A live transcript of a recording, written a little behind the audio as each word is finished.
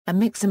A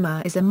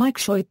myxoma is a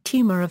myxoid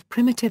tumor of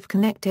primitive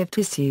connective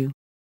tissue.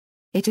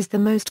 It is the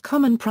most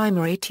common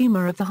primary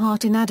tumor of the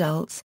heart in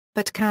adults,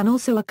 but can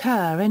also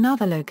occur in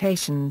other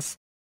locations.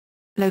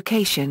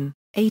 Location: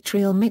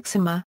 atrial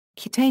myxoma,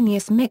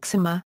 cutaneous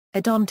myxoma,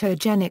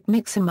 odontogenic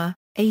myxoma,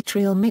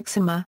 atrial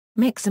myxoma.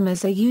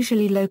 Myxomas are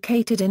usually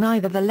located in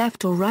either the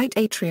left or right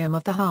atrium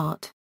of the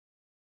heart.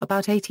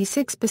 About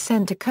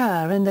 86%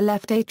 occur in the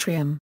left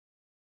atrium.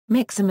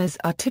 Myxomas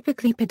are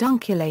typically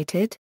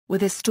pedunculated,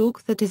 with a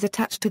stalk that is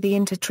attached to the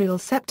intertrial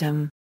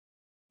septum.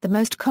 The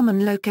most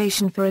common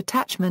location for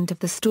attachment of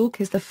the stalk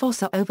is the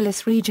fossa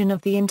ovalis region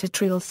of the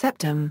intertrial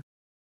septum.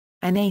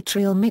 An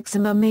atrial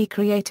myxoma may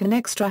create an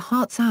extra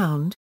heart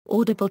sound,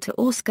 audible to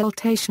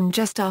auscultation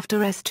just after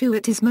S2.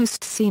 It is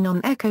most seen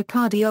on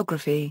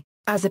echocardiography,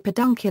 as a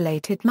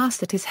pedunculated mass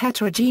that is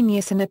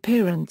heterogeneous in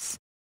appearance.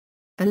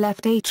 A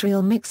left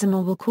atrial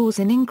myxoma will cause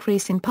an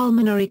increase in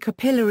pulmonary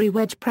capillary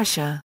wedge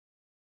pressure.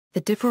 The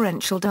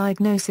differential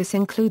diagnosis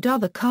include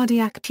other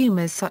cardiac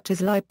tumors such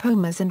as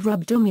lipomas and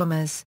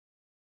rhabdomyomas.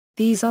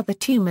 These other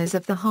tumors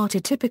of the heart are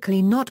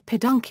typically not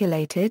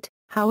pedunculated,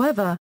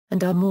 however,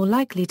 and are more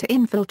likely to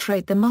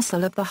infiltrate the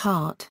muscle of the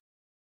heart.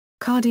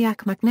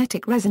 Cardiac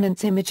magnetic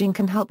resonance imaging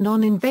can help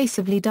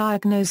non-invasively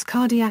diagnose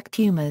cardiac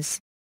tumors.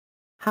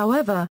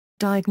 However,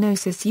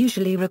 diagnosis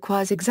usually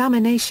requires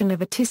examination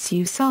of a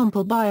tissue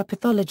sample by a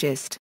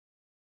pathologist.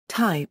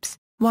 Types: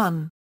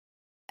 1.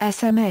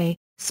 SMA,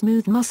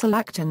 smooth muscle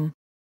actin.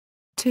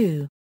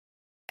 2.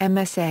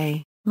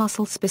 MSA,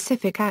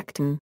 muscle-specific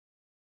actin.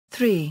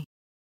 3.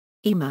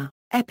 EMA,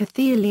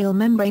 epithelial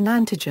membrane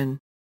antigen.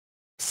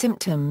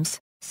 Symptoms: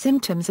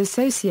 symptoms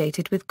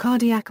associated with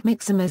cardiac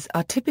myxomas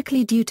are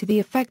typically due to the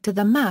effect of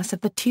the mass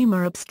of the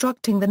tumor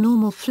obstructing the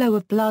normal flow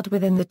of blood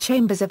within the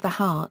chambers of the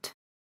heart.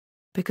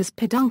 Because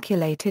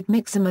pedunculated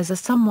myxomas are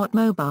somewhat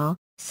mobile,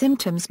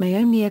 symptoms may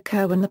only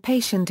occur when the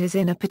patient is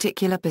in a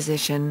particular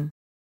position.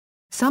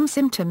 Some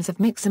symptoms of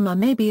myxoma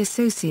may be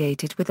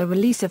associated with a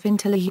release of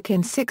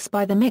interleukin-6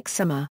 by the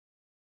myxoma.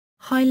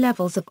 High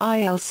levels of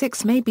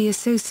IL-6 may be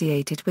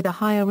associated with a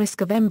higher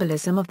risk of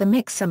embolism of the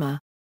myxoma.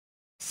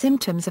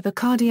 Symptoms of a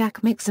cardiac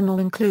myxoma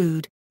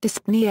include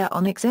dyspnea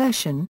on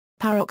exertion,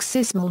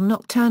 paroxysmal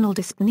nocturnal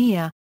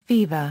dyspnea,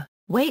 fever,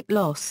 weight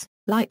loss,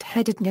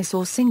 lightheadedness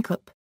or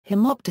syncope,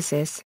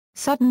 hemoptysis,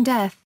 sudden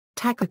death,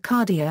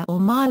 tachycardia or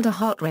milder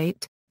heart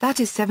rate, that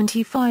is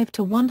 75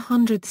 to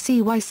 100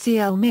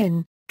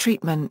 cycl-min.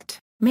 Treatment: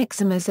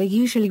 myxomas are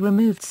usually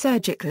removed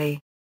surgically.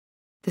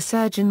 The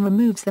surgeon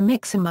removes the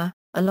myxoma,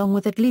 along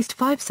with at least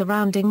 5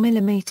 surrounding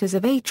millimeters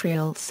of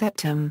atrial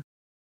septum.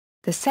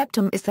 The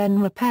septum is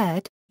then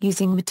repaired,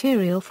 using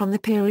material from the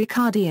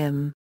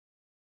pericardium.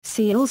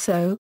 See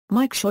also,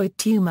 myxoid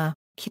tumor,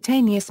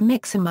 cutaneous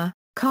myxoma,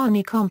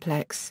 Carney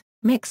complex,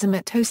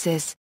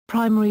 myxomatosis,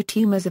 primary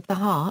tumors of the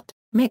heart,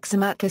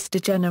 myxomatous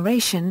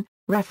degeneration.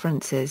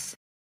 References.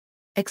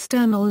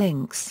 External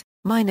links: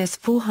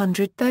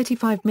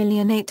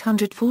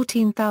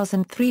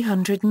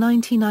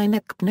 -435,814,399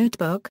 ECP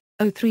Notebook,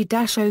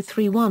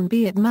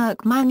 03-031B at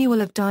Merck Manual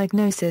of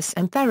Diagnosis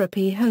and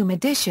Therapy Home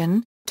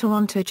Edition,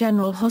 Toronto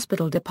General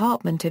Hospital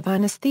Department of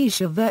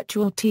Anesthesia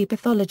Virtual T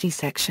Pathology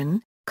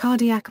Section,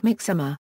 Cardiac Myxoma.